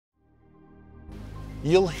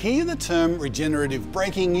You'll hear the term regenerative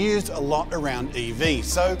braking used a lot around EV,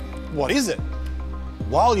 so what is it?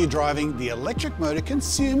 While you're driving, the electric motor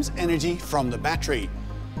consumes energy from the battery.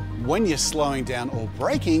 When you're slowing down or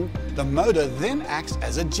braking, the motor then acts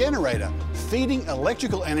as a generator, feeding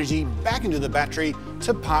electrical energy back into the battery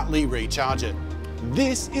to partly recharge it.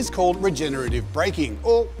 This is called regenerative braking,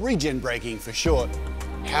 or regen braking for short.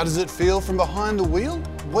 How does it feel from behind the wheel?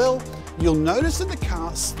 Well, you'll notice that the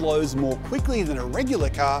car slows more quickly than a regular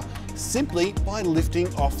car simply by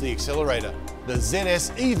lifting off the accelerator. The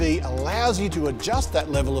ZS EV allows you to adjust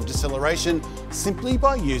that level of deceleration simply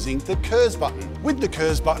by using the KERS button. With the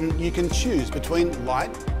KERS button, you can choose between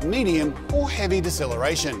light, medium, or heavy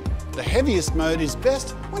deceleration. The heaviest mode is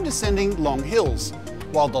best when descending long hills,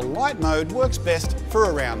 while the light mode works best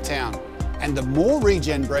for around town. And the more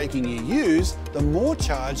regen braking you use, the more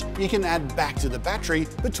charge you can add back to the battery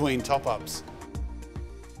between top-ups.